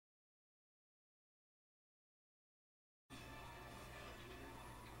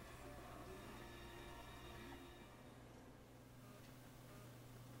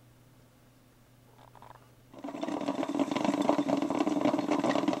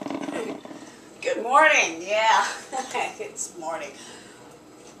Good morning. Yeah, it's morning.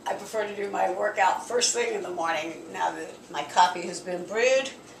 I prefer to do my workout first thing in the morning. Now that my coffee has been brewed,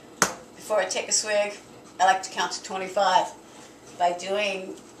 before I take a swig, I like to count to 25 by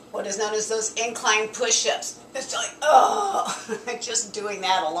doing what is known as those incline push-ups. It's like, oh, just doing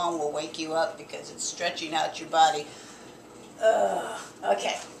that alone will wake you up because it's stretching out your body.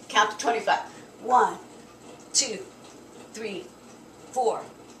 Okay, count to 25. 1, 2, 3, 4,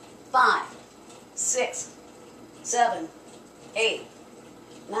 5, 6, 7, 8,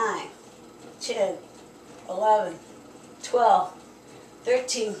 9, 10, 11, 12,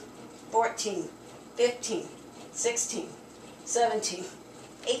 13, 14, 15, 16, 17,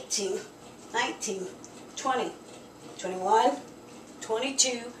 18, 19, 20, 21,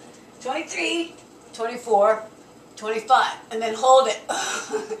 22, 23, 24, 25, and then hold it.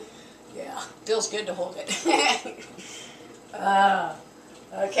 Yeah, feels good to hold it.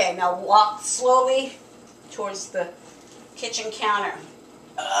 Okay, now walk slowly towards the kitchen counter.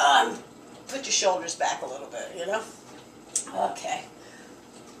 Put your shoulders back a little bit, you know? Okay.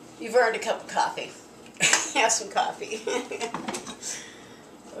 You've earned a cup of coffee. Have some coffee.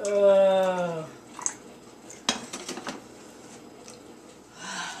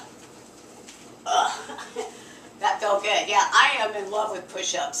 That felt good. Yeah, I am in love with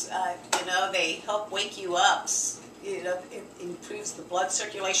push-ups. You know, they help wake you up. You know, it improves the blood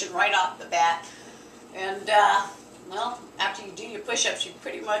circulation right off the bat. And, well, after you do your push-ups, you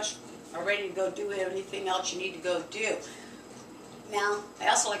pretty much are ready to go do anything else you need to go do. Now, I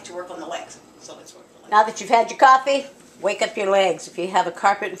also like to work on the legs. So let's work on the legs. Now that you've had your coffee, wake up your legs. If you have a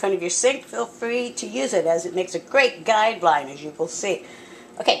carpet in front of your sink, feel free to use it, as it makes a great guideline, as you will see.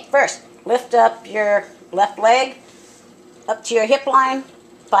 Okay, first, lift up your left leg up to your hip line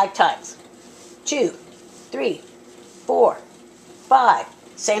 5 times. 2, 3, 4, 5.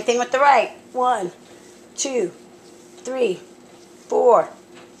 Same thing with the right. 1, 2, 3, 4,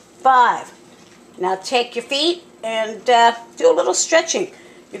 5. Now take your feet and do a little stretching.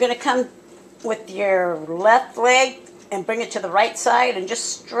 You're going to come with your left leg and bring it to the right side and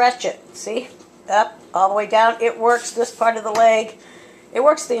just stretch it. See? Up, all the way down. It works this part of the leg. It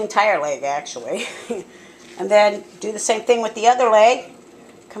works the entire leg, actually. And then do the same thing with the other leg.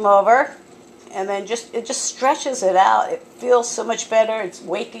 Come over, and then it just stretches it out. It feels so much better. It's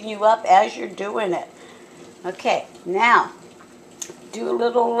waking you up as you're doing it. Okay, now do a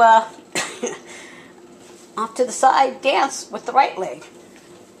little off to the side dance with the right leg.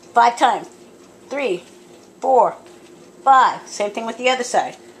 5 times. 3, 4, 5. Same thing with the other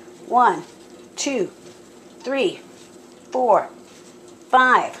side. 1, 2, 3, 4,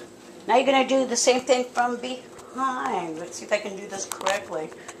 5. Now you're going to do the same thing from behind. Let's see if I can do this correctly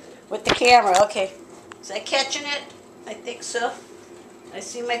with the camera. Okay, is that catching it? I think so. I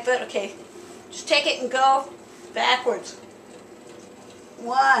see my foot. Okay, just take it and go backwards.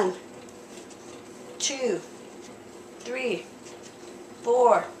 1, 2, 3,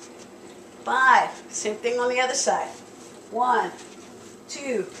 4, 5. Same thing on the other side. 1,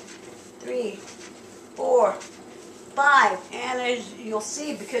 2, 3, 4, 5. And as you'll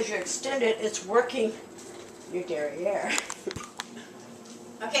see, because you're extended, it's working your derriere.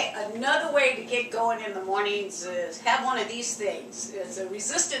 Okay, another way to get going in the mornings is have one of these things. It's a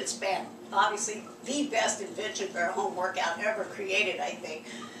resistance band. Obviously, the best invention for a home workout ever created, I think.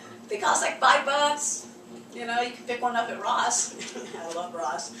 They cost like $5. You know, you can pick one up at Ross. I love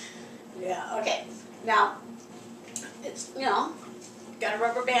Ross. Yeah, okay. Now, it's, you know, got a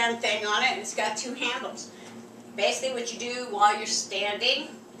rubber band thing on it, and it's got 2 handles. Basically, what you do while you're standing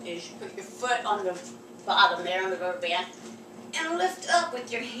is you put your foot on the bottom there on the rubber band and lift up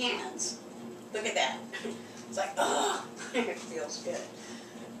with your hands. Look at that. It's like, oh, it feels good.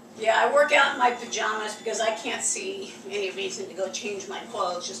 Yeah, I work out in my pajamas because I can't see any reason to go change my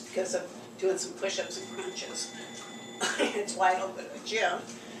clothes just because of doing some push-ups and crunches. It's why I don't go to the gym.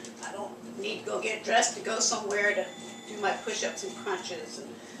 I don't need to go get dressed to go somewhere to do my push-ups and crunches. And,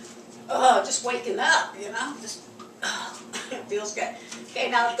 just waking up, you know, just, it feels good. Okay,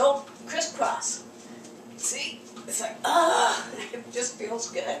 now go crisscross. See? It's like, it just feels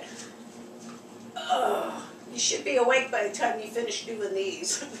good. You should be awake by the time you finish doing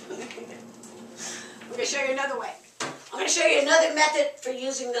these. I'm going to show you another way. I'm going to show you another method for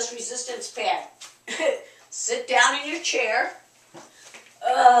using this resistance band. Sit down in your chair.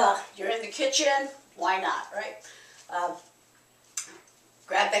 You're in the kitchen. Why not, right?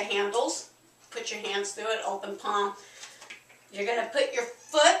 Grab the handles, put your hands through it, open palm. You're going to put your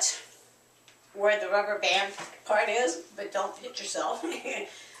foot where the rubber band part is, but don't hit yourself.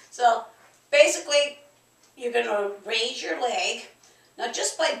 So basically, you're going to raise your leg. Now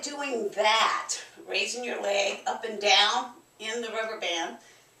just by doing that, raising your leg up and down in the rubber band,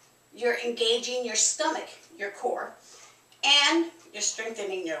 you're engaging your stomach, your core, and you're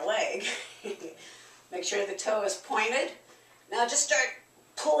strengthening your leg. Make sure the toe is pointed. Now just start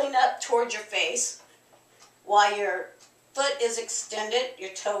pulling up towards your face while your foot is extended, your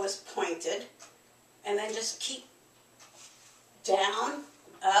toe is pointed, and then just keep down,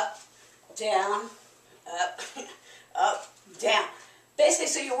 up, down, up, up, down. Basically,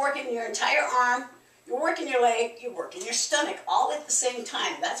 so you're working your entire arm, you're working your leg, you're working your stomach, all at the same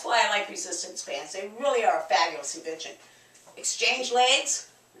time. That's why I like resistance bands. They really are a fabulous invention. Exchange legs,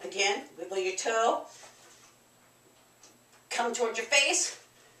 again, wiggle your toe, come towards your face,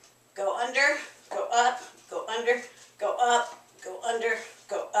 go under, go up, go under, go up, go under,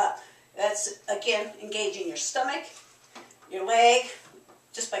 go up. That's, again, engaging your stomach, your leg,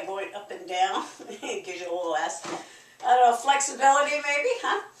 just by going up and down. It gives you a little less, I don't know, flexibility maybe,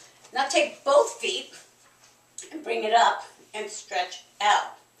 huh? Now take both feet and bring it up and stretch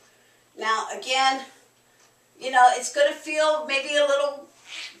out. Now, again, you know, it's going to feel maybe a little,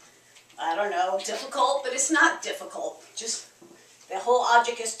 I don't know, difficult, but it's not difficult. Just the whole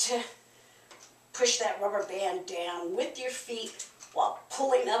object is to push that rubber band down with your feet while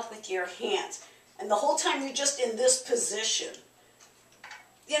pulling up with your hands. And the whole time you're just in this position.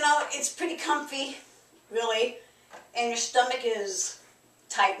 You know, it's pretty comfy, really, and your stomach is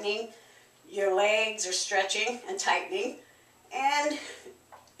tightening, your legs are stretching and tightening, and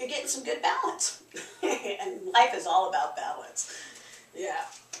you're getting some good balance. And life is all about balance. Yeah.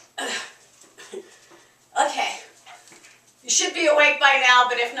 Okay. You should be awake by now,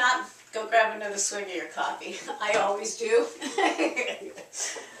 but if not, go grab another swig of your coffee. I always do.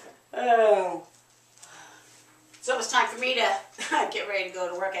 Oh. So it's time for me to get ready to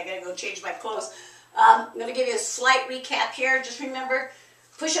go to work. I gotta go change my clothes. I'm gonna give you a slight recap here. Just remember,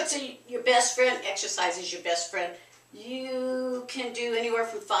 push-ups are your best friend. Exercise is your best friend. You can do anywhere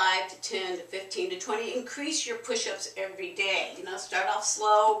from 5 to 10 to 15 to 20. Increase your push-ups every day. You know, start off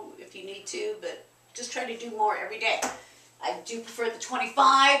slow if you need to, but just try to do more every day. I do prefer the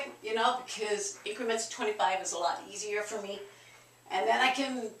 25, you know, because increments of 25 is a lot easier for me. And then I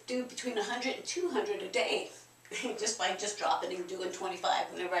can do between 100 and 200 a day, just by just dropping and doing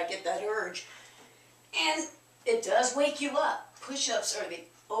 25 whenever I get that urge. And it does wake you up. Push-ups are the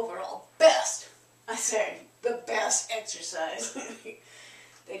overall best, I say, the best exercise.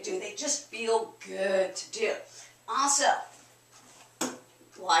 They do. They just feel good to do. Also,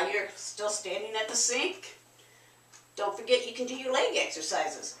 while you're still standing at the sink, don't forget you can do your leg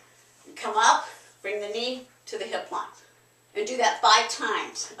exercises. You come up, bring the knee to the hip line, and do that 5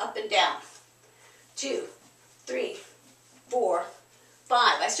 times, up and down. 2, 3, 4,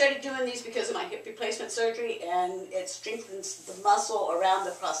 5. I started doing these because of my hip replacement surgery, and it strengthens the muscle around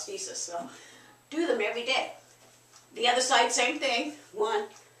the prosthesis. So do them every day. The other side, same thing. 1,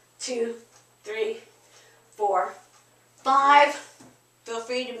 2, 3, 4, 5. Feel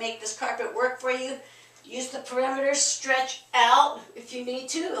free to make this carpet work for you. Use the perimeter, stretch out if you need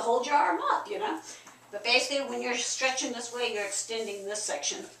to. Hold your arm up, you know. But basically, when you're stretching this way, you're extending this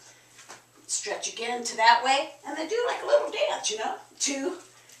section. Stretch again to that way, and then do like a little dance, you know. 2,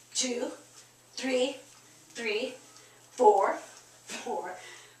 2, 3, 3, 4, 4,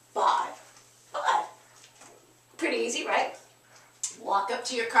 5, 5. Pretty easy, right? Walk up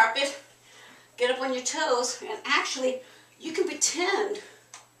to your carpet, get up on your toes, and actually, you can pretend,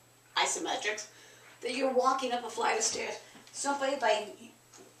 isometrics, that you're walking up a flight of stairs simply by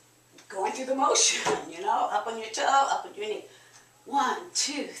going through the motion, you know, up on your toe, up on your knee. 1,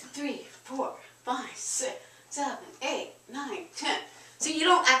 2, 3, 4, 5, 6, 7, 8, 9, 10. So you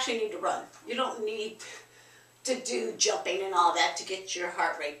don't actually need to run. You don't need to do jumping and all that to get your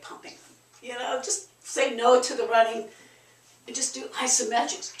heart rate pumping. You know, just say no to the running and just do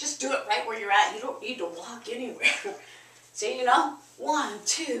isometrics. Just do it right where you're at. You don't need to walk anywhere. See, you know, 1,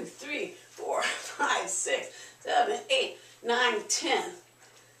 2, 3, 4, 5, 6, 7, 8, 9, 10.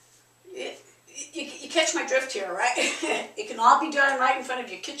 You catch my drift here, right? It can all be done right in front of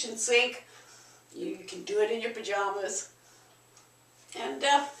your kitchen sink. You can do it in your pajamas. And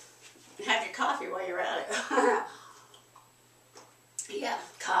have your coffee while you're at it. Yeah,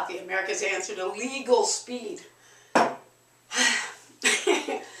 coffee, America's answer to legal speed.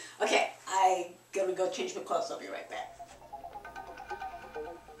 Okay, I'm going to go change my clothes. I'll be right back.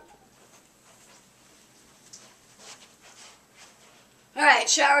 All right,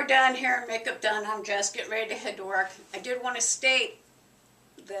 shower done, hair and makeup done. I'm dressed, getting ready to head to work. I did want to state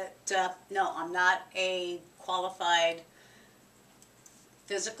that, no, I'm not a qualified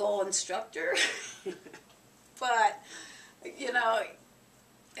physical instructor. But, you know,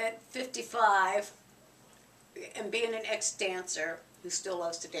 at 55 and being an ex-dancer who still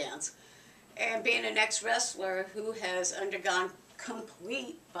loves to dance, and being an ex-wrestler who has undergone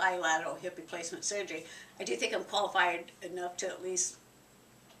complete bilateral hip replacement surgery, I do think I'm qualified enough to at least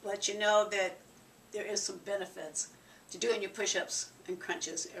let you know that there is some benefits to doing your push-ups and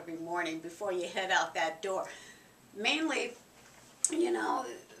crunches every morning before you head out that door. Mainly, you know,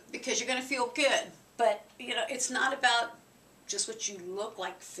 because you're going to feel good. But, you know, it's not about just what you look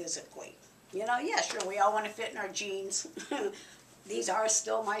like physically. You know, yeah, sure, we all want to fit in our jeans. These are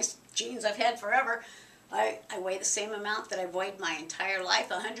still my jeans I've had forever. I weigh the same amount that I've weighed my entire life,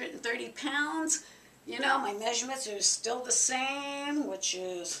 130 pounds. You know, my measurements are still the same, which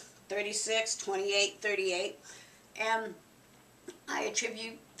is 36, 28, 38. And I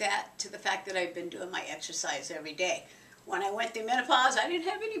attribute that to the fact that I've been doing my exercise every day. When I went through menopause, I didn't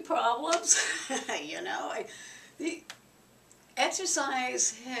have any problems. You know, the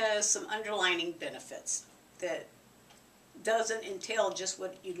exercise has some underlining benefits that doesn't entail just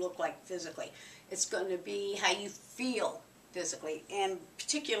what you look like physically. It's going to be how you feel physically, and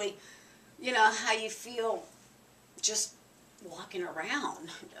particularly, you know, how you feel just walking around,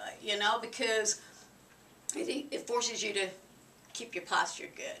 you know, because it forces you to keep your posture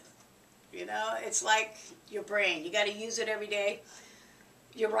good. You know, it's like your brain. You got to use it every day.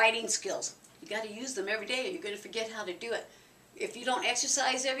 Your writing skills, you got to use them every day, or you're going to forget how to do it. If you don't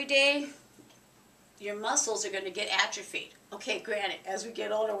exercise every day, your muscles are going to get atrophied. Okay, granted, as we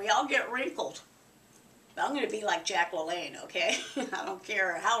get older, we all get wrinkled. But I'm going to be like Jack LaLanne, okay? I don't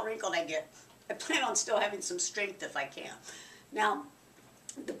care how wrinkled I get. I plan on still having some strength if I can. Now,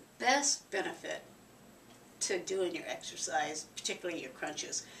 the best benefit to doing your exercise, particularly your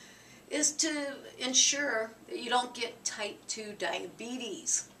crunches, is to ensure that you don't get type 2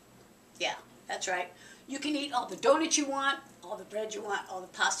 diabetes. Yeah, that's right. You can eat all the donuts you want, all the bread you want, all the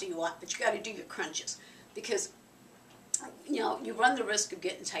pasta you want, but you got to do your crunches, because, you know, you run the risk of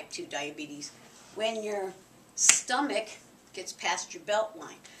getting type 2 diabetes when your stomach gets past your belt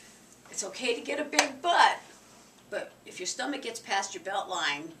line. It's okay to get a big butt, but if your stomach gets past your belt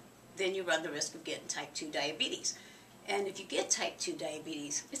line, then you run the risk of getting type 2 diabetes. And if you get type 2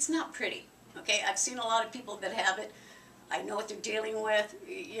 diabetes, it's not pretty. Okay, I've seen a lot of people that have it. I know what they're dealing with.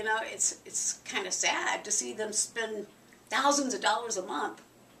 You know, it's kind of sad to see them spend thousands of dollars a month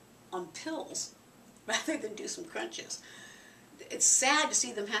on pills rather than do some crunches. It's sad to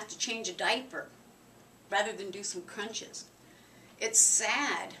see them have to change a diaper rather than do some crunches. It's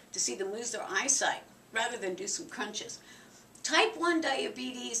sad to see them lose their eyesight rather than do some crunches. Type 1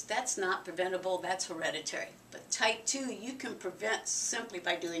 diabetes, that's not preventable, that's hereditary. But type 2, you can prevent simply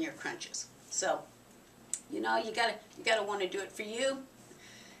by doing your crunches. So, you know, you gotta want to do it for you,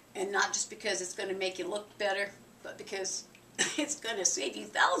 and not just because it's going to make you look better, but because it's going to save you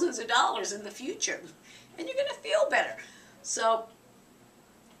thousands of dollars in the future, and you're going to feel better. So,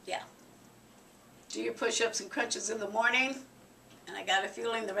 yeah, do your push-ups and crunches in the morning, and I got a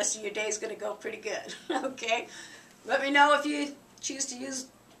feeling the rest of your day is going to go pretty good. Okay? Let me know if you choose to use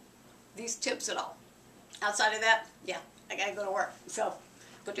these tips at all. Outside of that, yeah, I gotta go to work. So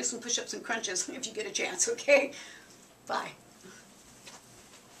go do some push-ups and crunches if you get a chance, okay? Bye.